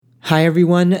Hi,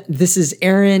 everyone. This is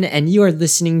Aaron, and you are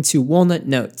listening to Walnut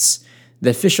Notes, the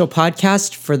official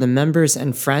podcast for the members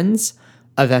and friends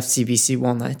of FCBC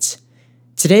Walnut.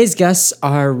 Today's guests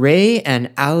are Ray and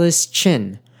Alice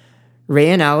Chin.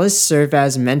 Ray and Alice serve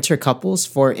as mentor couples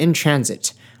for In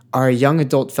Transit, our young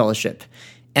adult fellowship,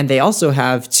 and they also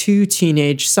have 2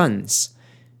 teenage sons.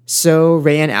 So,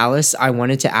 Ray and Alice, I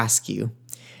wanted to ask you,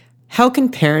 how can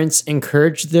parents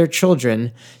encourage their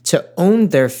children to own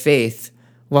their faith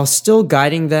while still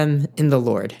guiding them in the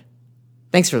Lord?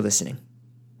 Thanks for listening.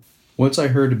 Once I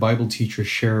heard a Bible teacher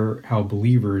share how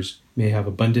believers may have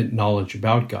abundant knowledge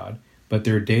about God, but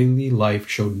their daily life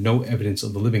showed no evidence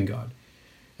of the living God.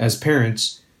 As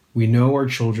parents, we know our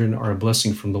children are a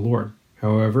blessing from the Lord.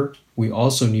 However, we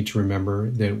also need to remember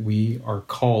that we are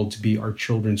called to be our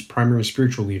children's primary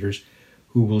spiritual leaders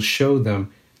who will show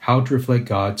them how to reflect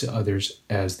God to others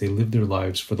as they live their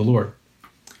lives for the Lord.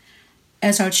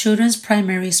 As our children's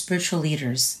primary spiritual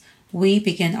leaders, we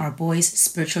begin our boys'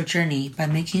 spiritual journey by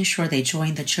making sure they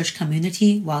join the church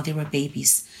community while they were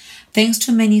babies. Thanks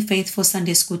to many faithful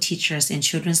Sunday school teachers and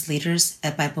children's leaders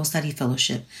at Bible Study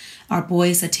Fellowship, our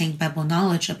boys attain Bible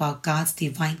knowledge about God's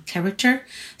divine character,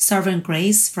 sovereign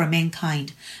grace for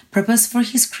mankind, purpose for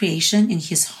His creation, and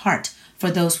His heart for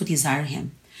those who desire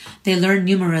Him. They learn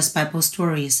numerous Bible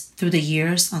stories through the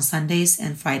years on Sundays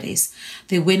and Fridays.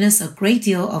 They witness a great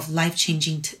deal of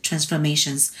life-changing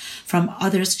transformations from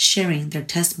others sharing their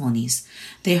testimonies.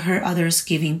 They heard others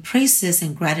giving praises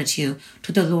and gratitude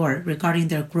to the Lord regarding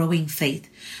their growing faith.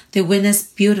 They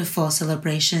witnessed beautiful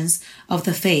celebrations of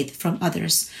the faith from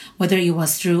others, whether it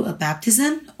was through a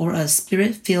baptism or a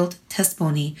spirit-filled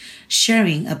testimony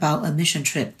sharing about a mission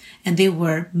trip, and they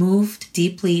were moved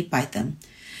deeply by them.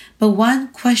 But one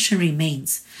question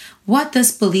remains. What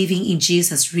does believing in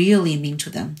Jesus really mean to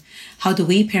them? How do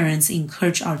we parents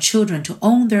encourage our children to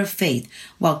own their faith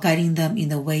while guiding them in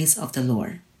the ways of the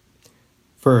Lord?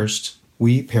 First,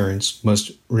 we parents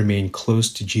must remain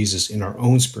close to Jesus in our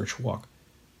own spiritual walk.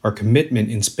 Our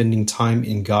commitment in spending time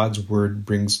in God's Word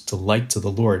brings delight to the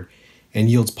Lord and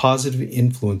yields positive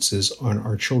influences on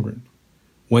our children.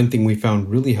 One thing we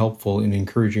found really helpful in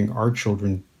encouraging our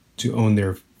children to own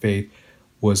their faith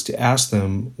was to ask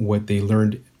them what they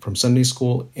learned from Sunday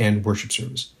school and worship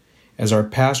service. As our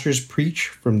pastors preach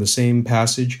from the same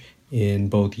passage in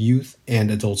both youth and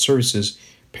adult services,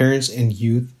 parents and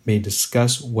youth may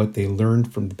discuss what they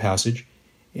learned from the passage,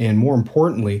 and more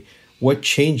importantly, what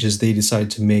changes they decide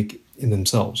to make in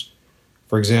themselves.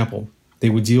 For example,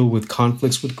 they would deal with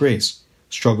conflicts with grace,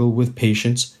 struggle with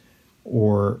patience,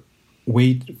 or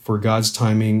wait for God's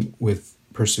timing with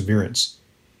perseverance.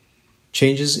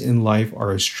 Changes in life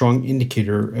are a strong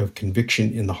indicator of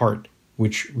conviction in the heart,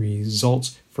 which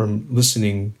results from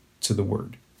listening to the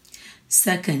Word.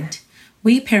 Second,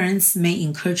 we parents may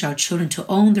encourage our children to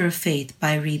own their faith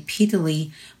by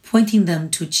repeatedly pointing them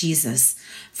to Jesus.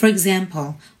 For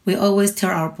example, we always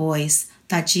tell our boys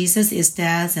that Jesus is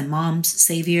Dad's and Mom's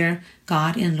Savior,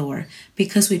 God and Lord,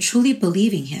 because we truly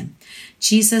believe in Him.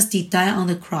 Jesus did die on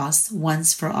the cross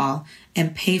once for all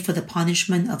and pay for the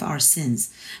punishment of our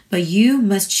sins. But you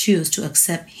must choose to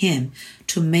accept Him,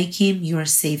 to make Him your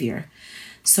Savior.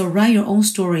 So write your own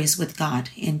stories with God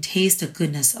and taste the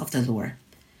goodness of the Lord.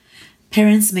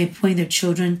 Parents may point their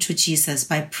children to Jesus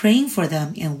by praying for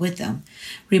them and with them,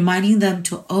 reminding them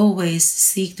to always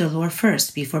seek the Lord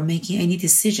first before making any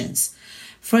decisions.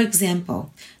 For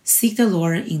example, seek the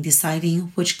Lord in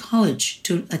deciding which college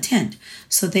to attend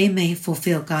so they may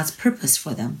fulfill God's purpose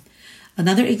for them.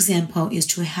 Another example is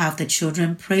to have the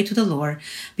children pray to the Lord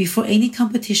before any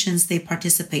competitions they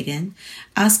participate in,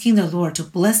 asking the Lord to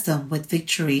bless them with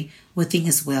victory within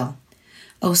His will.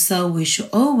 Also, we should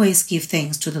always give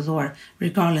thanks to the Lord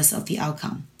regardless of the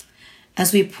outcome.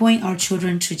 As we point our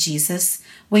children to Jesus,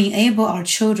 we enable our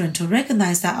children to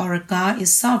recognize that our God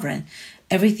is sovereign,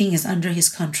 everything is under His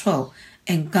control,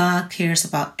 and God cares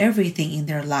about everything in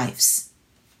their lives.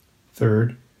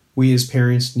 Third, we as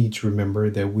parents need to remember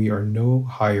that we are no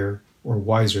higher or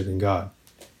wiser than God.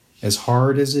 As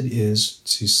hard as it is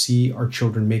to see our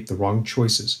children make the wrong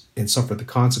choices and suffer the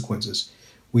consequences,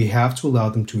 we have to allow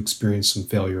them to experience some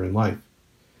failure in life.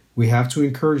 We have to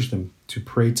encourage them to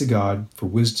pray to God for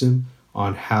wisdom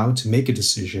on how to make a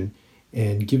decision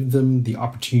and give them the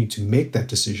opportunity to make that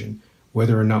decision,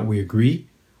 whether or not we agree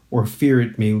or fear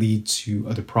it may lead to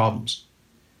other problems.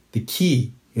 The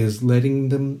key is letting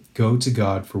them go to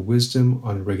God for wisdom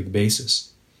on a regular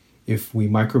basis. If we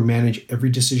micromanage every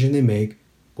decision they make,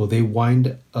 will they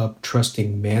wind up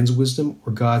trusting man's wisdom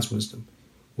or God's wisdom?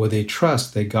 Will they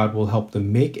trust that God will help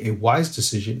them make a wise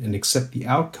decision and accept the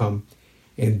outcome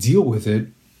and deal with it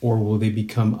or will they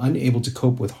become unable to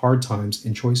cope with hard times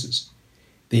and choices?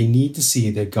 They need to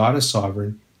see that God is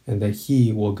sovereign and that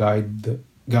He will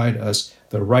guide us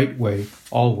the right way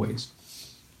always.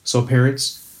 So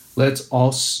parents, let's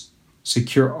all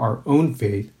secure our own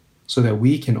faith so that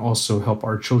we can also help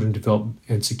our children develop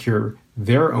and secure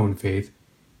their own faith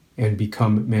and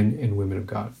become men and women of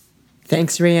God.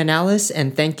 Thanks, Ray and Alice,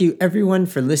 and thank you everyone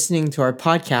for listening to our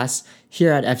podcast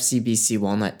here at FCBC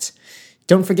Walnut.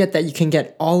 Don't forget that you can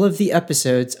get all of the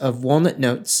episodes of Walnut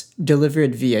Notes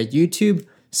delivered via YouTube,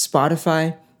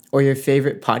 Spotify, or your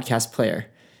favorite podcast player.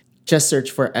 Just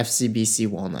search for FCBC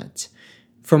Walnut.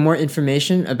 For more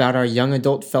information about our Young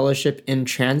Adult Fellowship in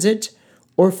Transit,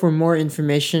 or for more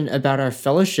information about our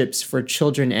fellowships for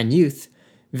children and youth,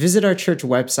 visit our church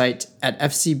website at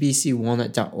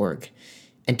fcbcwalnut.org.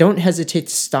 And don't hesitate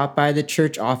to stop by the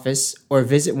church office or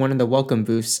visit one of the welcome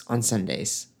booths on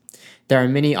Sundays. There are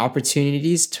many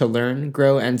opportunities to learn,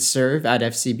 grow, and serve at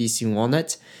FCBC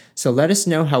Walnut, so let us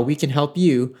know how we can help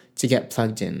you to get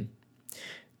plugged in.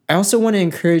 I also want to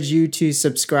encourage you to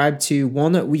subscribe to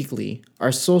Walnut Weekly,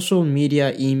 our social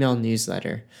media email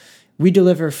newsletter. We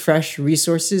deliver fresh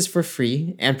resources for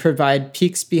free and provide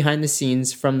peeks behind the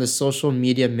scenes from the social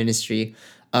media ministry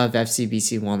of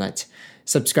FCBC Walnut.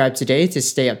 Subscribe today to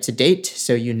stay up to date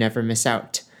so you never miss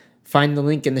out. Find the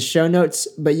link in the show notes,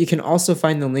 but you can also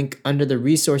find the link under the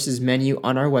resources menu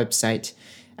on our website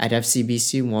at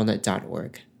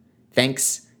fcbcwalnut.org.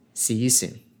 Thanks. See you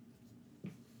soon.